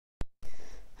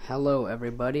Hello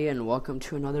everybody and welcome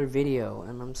to another video,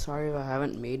 and I'm sorry if I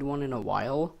haven't made one in a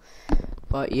while,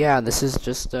 but yeah, this is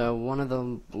just one of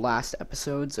the last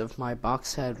episodes of my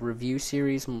Boxhead review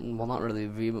series. Well, not really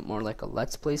review, but more like a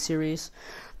let's play series.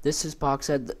 This is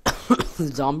Boxhead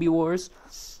Zombie Wars,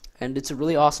 and it's a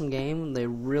really awesome game. They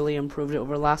really improved it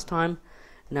over last time.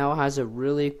 Now it has a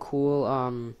really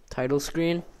cool title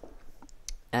screen,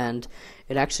 and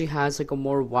it actually has like a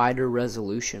more wider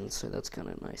resolution, so that's kind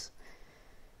of nice.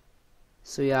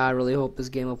 So yeah, I really hope this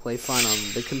game will play fine on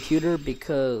the computer,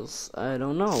 because, I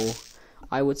don't know,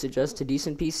 I would suggest a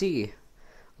decent PC.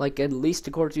 Like at least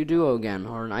a Core 2 Duo again,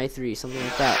 or an i3, something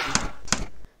like that.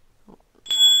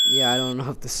 Yeah, I don't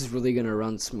know if this is really going to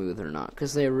run smooth or not,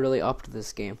 because they really upped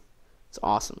this game. It's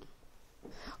awesome.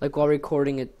 Like while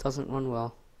recording, it doesn't run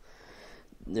well.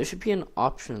 There should be an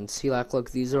option. See, like,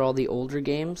 look, these are all the older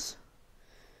games.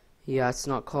 Yeah, it's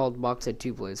not called Boxhead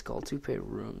 2 Play, it's called 2 Play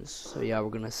Rooms. So yeah,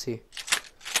 we're gonna see.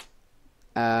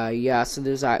 Yeah, so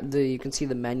there's you can see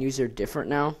the menus are different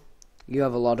now. You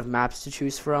have a lot of maps to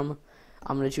choose from.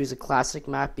 I'm gonna choose a classic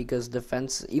map because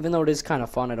defense, even though it is kind of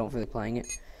fun, I don't feel like playing it.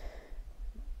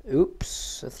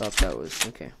 Oops, I thought that was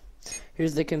okay.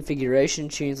 Here's the configuration,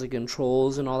 change the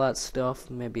controls and all that stuff.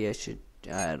 Maybe I should,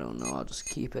 I don't know, I'll just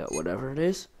keep it whatever it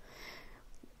is.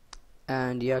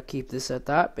 And yeah, keep this at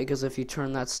that, because if you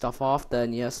turn that stuff off,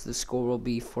 then yes, the score will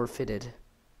be forfeited.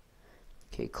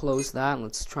 Okay, close that, and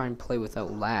let's try and play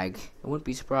without lag. I wouldn't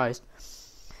be surprised.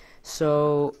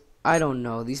 So, I don't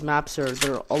know. These maps are,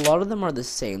 a lot of them are the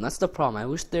same. That's the problem. I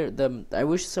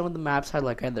wish some of the maps had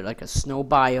like either like a snow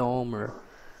biome or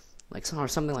like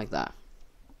something like that.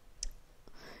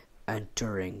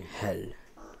 Entering hell.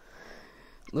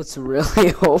 Let's really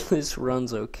hope this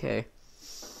runs okay.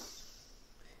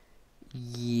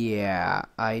 Yeah,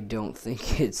 I don't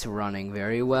think it's running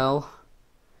very well.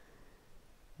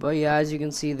 But yeah, as you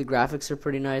can see, the graphics are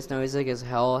pretty nice. Now he's like his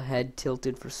hell, head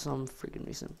tilted for some freaking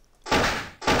reason.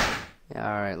 Yeah,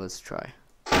 alright, let's try.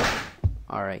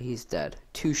 Alright, he's dead.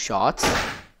 2 shots.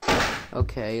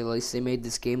 Okay, at least they made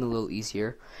this game a little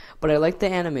easier. But I like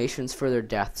the animations for their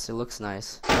deaths. It looks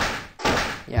nice.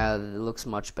 Yeah, it looks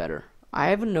much better. I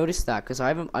haven't noticed that because I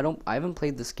haven't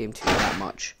played this game too that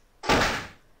much.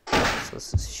 So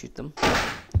let's just shoot them.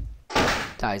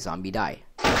 Die, zombie, die.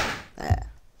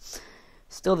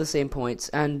 Still the same points,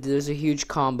 and there's a huge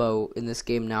combo in this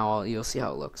game now. You'll see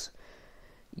how it looks.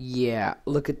 Yeah,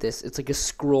 look at this. It's like a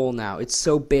scroll now. It's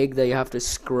so big that you have to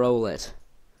scroll it.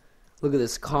 Look at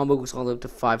this. Combo goes all the way up to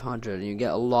 500, and you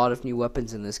get a lot of new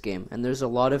weapons in this game. And there's a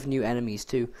lot of new enemies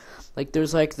too. Like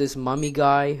there's like this mummy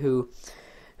guy who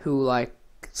like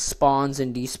spawns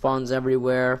and despawns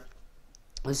everywhere.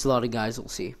 There's a lot of guys we'll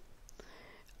see.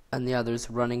 And yeah,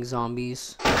 there's running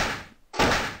zombies.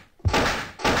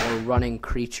 Or running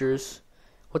creatures.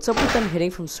 What's up with them hitting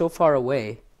from so far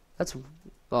away? That's,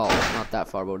 well, not that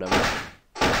far, but whatever.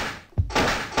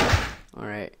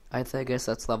 Alright, I guess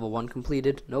that's level 1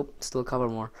 completed. Nope, still a couple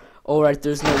more. Oh, right,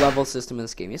 there's no level system in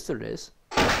this game. Yes, there is.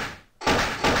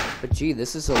 But gee,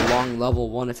 this is a long level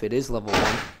 1 if it is level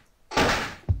 1.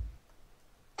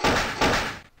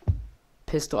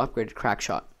 Pistol upgraded, crack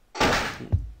shot.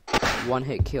 1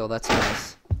 hit kill, that's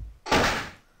nice.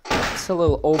 It's a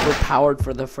little overpowered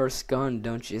for the first gun,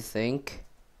 don't you think?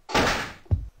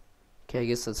 Okay, I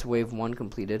guess that's wave 1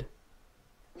 completed.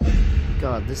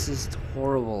 God, this is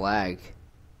horrible lag.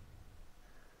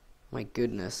 My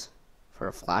goodness. For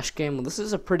a flash game? Well, this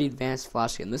is a pretty advanced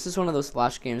flash game. This is one of those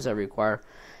flash games that require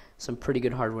some pretty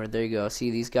good hardware. There you go. See,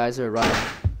 these guys are running.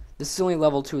 This is only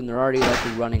level 2 and they're already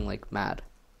like running like mad.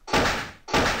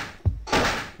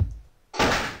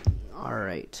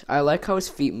 Alright, I like how his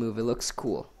feet move, it looks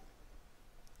cool.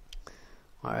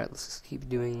 Alright, let's just keep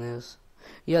doing this.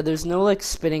 Yeah, there's no like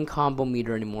spinning combo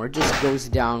meter anymore, it just goes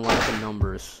down like the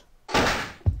numbers.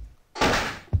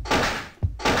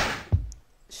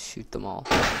 Shoot them all.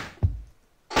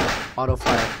 Auto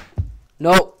fire.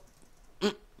 No!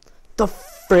 The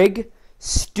frig?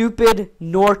 Stupid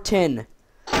Norton.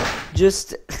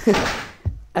 Just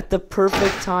at the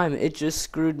perfect time, it just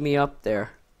screwed me up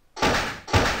there.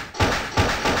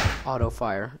 Auto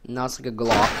fire. Now it's like a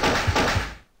Glock.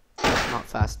 Not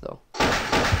fast though.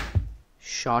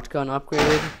 Shotgun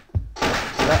upgraded.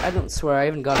 I don't swear I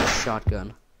even got a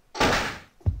shotgun.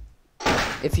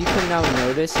 If you can now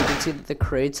notice, you can see that the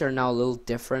crates are now a little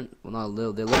different. Well, not a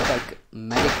little. They look like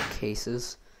medic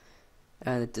cases,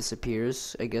 and it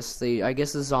disappears. I guess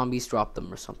the zombies dropped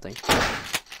them or something.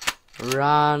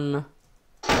 Run.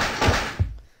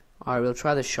 All right, we'll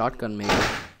try the shotgun maybe.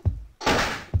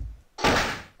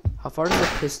 How far does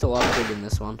the pistol upgrade in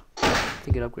this one? I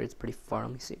think it upgrades pretty far.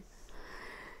 Let me see.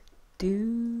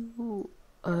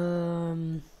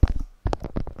 Um.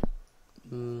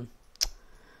 Hmm.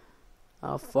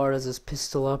 How far does this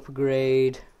pistol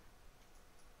upgrade?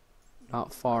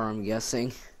 Not far, I'm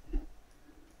guessing.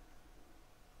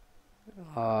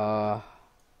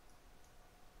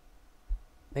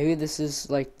 Maybe this is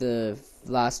like the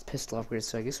last pistol upgrade,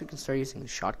 so I guess we can start using the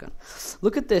shotgun.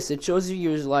 Look at this. It shows you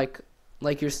your like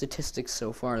your statistics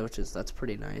so far, that's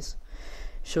pretty nice.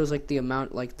 Shows like the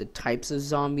amount, like the types of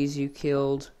zombies you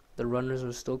killed. The runners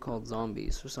are still called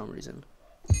zombies for some reason.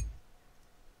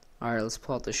 Alright, let's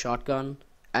pull out the shotgun.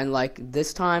 And like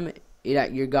this time,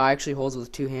 your guy actually holds it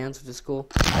with 2 hands, which is cool.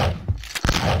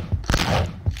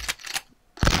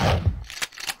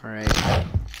 Alright.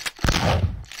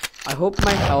 I hope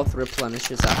my health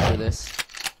replenishes after this.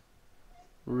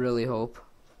 Really hope.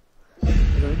 I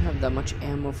don't even have that much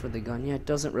ammo for the gun. Yeah, it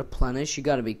doesn't replenish. You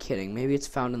gotta be kidding. Maybe it's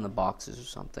found in the boxes or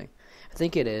something. I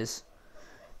think it is.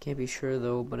 Can't be sure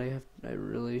though, but I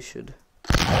really should.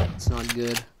 It's not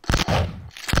good.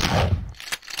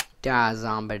 Die,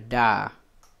 zombie, die.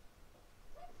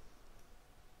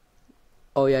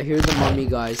 Oh yeah, here's the mummy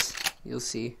guys. You'll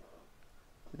see.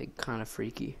 They're kind of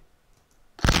freaky.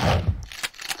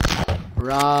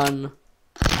 Run.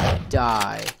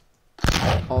 Die.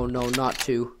 Oh no, not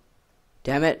 2.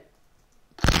 Damn it.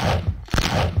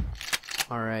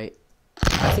 Alright.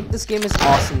 I think this game is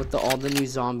awesome with all the new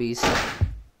zombies.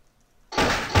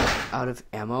 Out of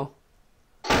ammo.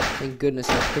 Thank goodness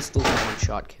the pistol's a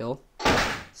 1-shot kill.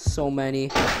 So many.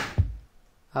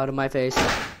 Out of my face.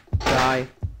 Die.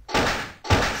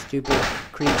 Stupid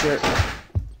creature.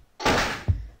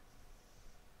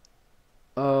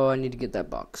 Oh, I need to get that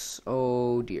box.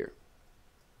 Oh dear.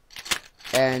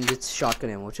 And it's shotgun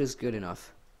ammo, which is good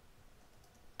enough.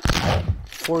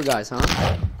 4 guys, huh?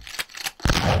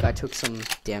 Guy took some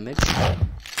damage.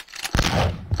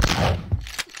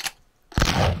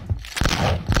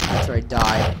 That's right,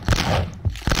 die.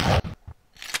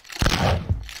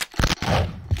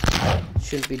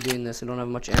 Shouldn't be doing this. I don't have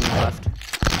much ammo left.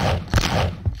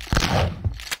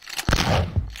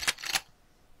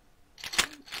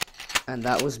 And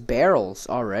that was barrels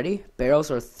already.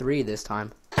 Barrels are 3 this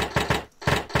time.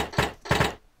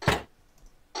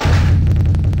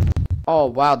 Oh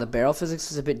wow, the barrel physics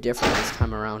is a bit different this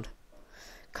time around.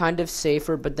 Kind of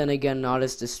safer, but then again not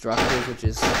as destructive, which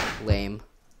is lame.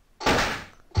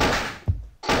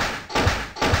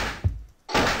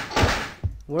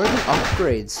 Where are the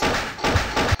upgrades?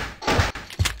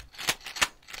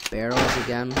 Barrels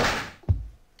again.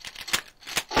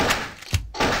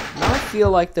 Now I feel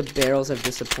like the barrels have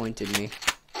disappointed me.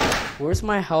 Where's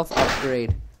my health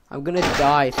upgrade? I'm gonna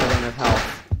die if I don't have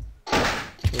health.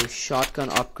 Okay, shotgun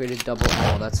upgraded double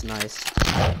ammo, that's nice.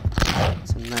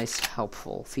 It's a nice,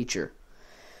 helpful feature.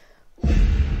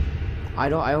 I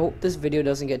hope this video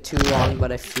doesn't get too long,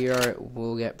 but I fear it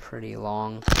will get pretty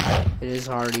long. It is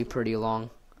already pretty long.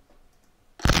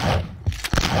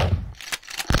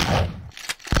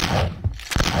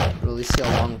 Really see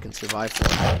how long we can survive for.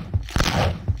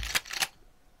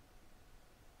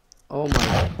 Oh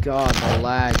my god, the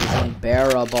lag is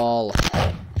unbearable.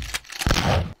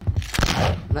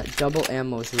 That double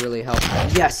ammo is really helpful.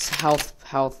 Yes, health.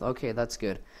 Okay, that's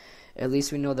good. At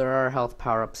least we know there are health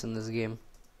power-ups in this game.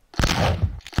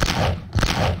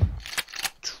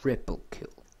 Triple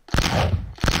kill.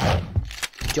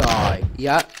 Die.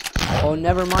 Yeah. Oh,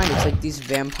 never mind. It's like these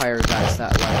vampire guys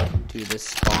that like do this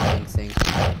spawning thing.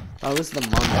 That was the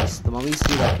mummies. The mummies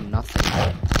do like nothing.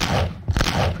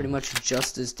 Pretty much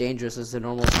just as dangerous as the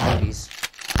normal zombies.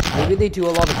 Maybe they do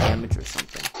a lot of damage or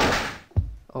something.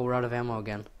 Oh, we're out of ammo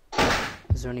again.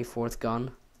 Is there any 4th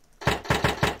gun?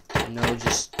 No,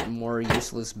 just more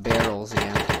useless barrels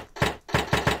again.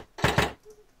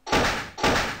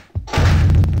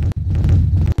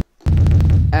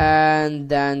 And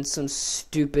then some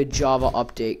stupid Java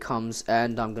update comes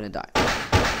and I'm gonna die.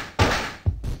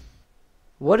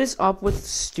 What is up with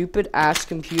stupid ass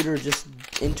computer just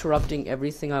interrupting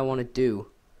everything I want to do?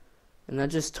 And that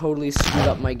just totally screwed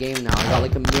up my game now. I got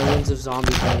like millions of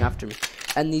zombies running after me.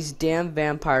 And these damn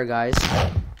vampire guys.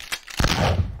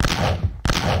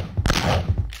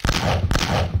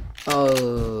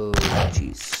 Oh,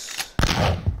 jeez.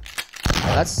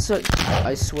 I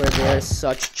swear they are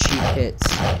such cheap hits.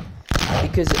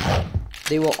 Because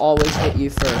they will always hit you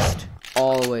first.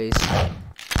 Always.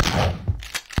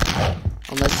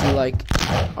 Unless you like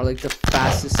are like the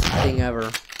fastest thing ever.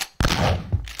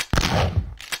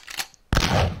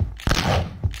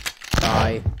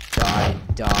 Die.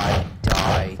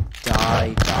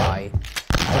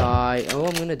 Oh,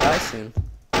 I'm gonna die soon.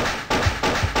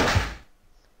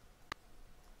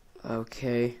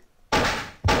 Okay.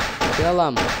 Kill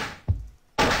him.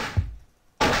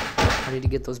 I need to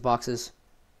get those boxes.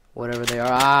 Whatever they are.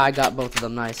 Ah, I got both of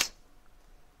them. Nice.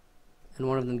 And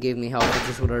one of them gave me health, which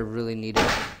is what I really needed.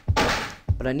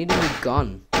 But I need a new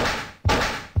gun.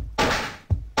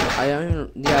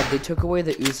 Yeah, they took away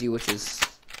the Uzi, which is...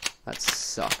 That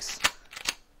sucks.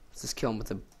 Let's just kill him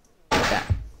with a...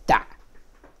 That.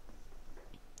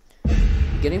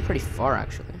 I'm getting pretty far,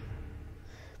 actually.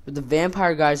 But the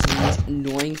vampire guys are the most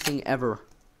annoying thing ever.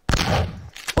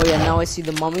 Oh yeah, now I see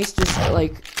the mummies just,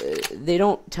 like, they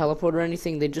don't teleport or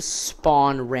anything, they just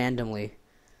spawn randomly.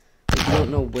 Like, you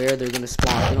don't know where they're gonna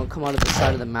spawn. They don't come out of the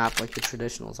side of the map like the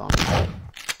traditional zombies do.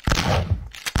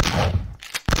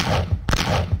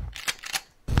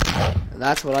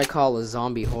 That's what I call a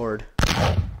zombie horde.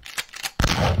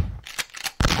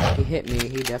 He hit me,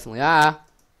 he definitely,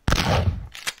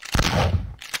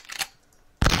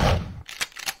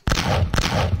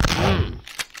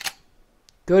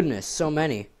 Goodness, so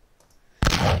many.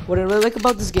 What I really like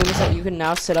about this game is that you can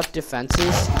now set up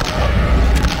defenses.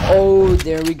 Oh,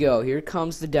 there we go. Here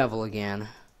comes the devil again.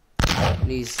 And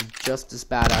he's just as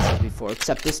badass as before,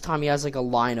 except this time he has like a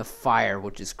line of fire,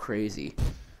 which is crazy.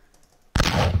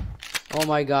 Oh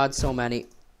my god, so many.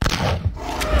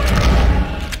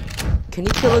 Can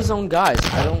he kill his own guys?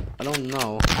 I don't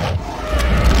know.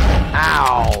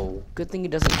 Ow! Good thing he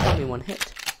doesn't kill me one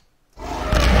hit.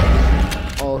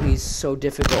 Oh, he's so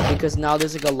difficult because now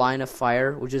there's like a line of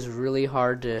fire, which is really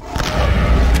hard to...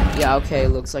 Yeah, okay,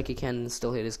 looks like he can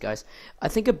still hit his guys. I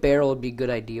think a barrel would be a good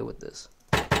idea with this.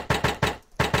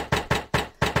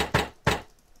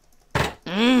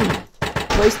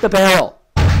 Place the barrel!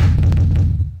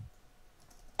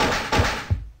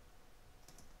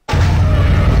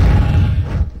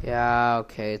 Yeah,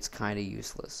 okay, it's kind of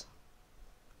useless.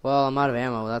 Well, I'm out of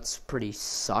ammo. That's pretty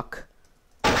suck.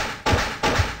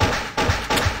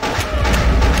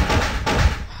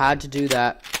 Had to do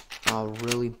that. Oh,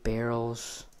 really?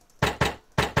 Barrels?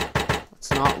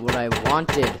 That's not what I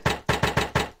wanted.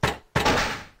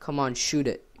 Come on, shoot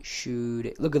it. Shoot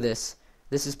it. Look at this.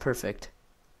 This is perfect.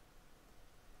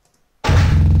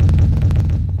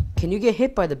 Can you get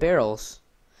hit by the barrels?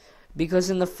 Because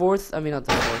in the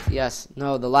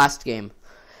the last game,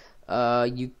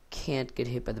 you can't get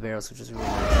hit by the barrels, which is really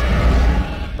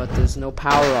nice. But there's no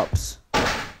power-ups.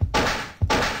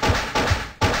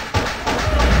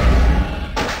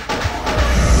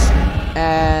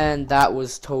 And that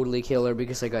was totally killer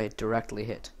because I got directly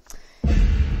hit.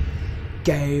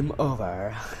 Game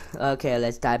over. Okay,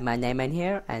 let's type my name in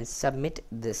here and submit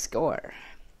the score.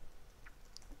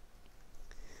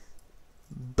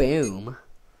 Boom.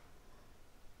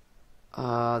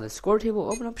 The score table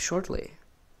will open up shortly.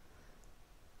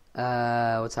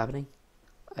 What's happening?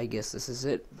 I guess this is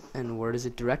it. And where does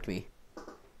it direct me?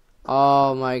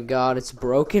 Oh my god, it's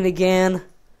broken again?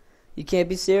 You can't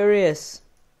be serious.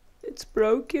 It's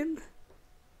broken.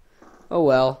 Oh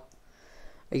well.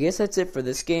 I guess that's it for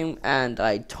this game, and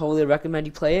I totally recommend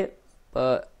you play it,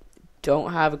 but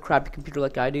don't have a crappy computer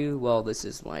like I do. Well, this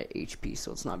is my HP,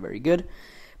 so it's not very good.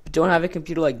 But don't have a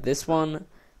computer like this one,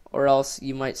 or else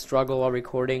you might struggle while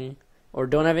recording. Or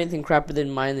don't have anything crappier than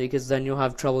mine, because then you'll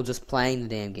have trouble just playing the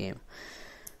damn game.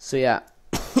 So yeah.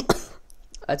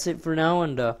 That's it for now,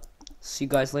 and see you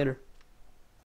guys later.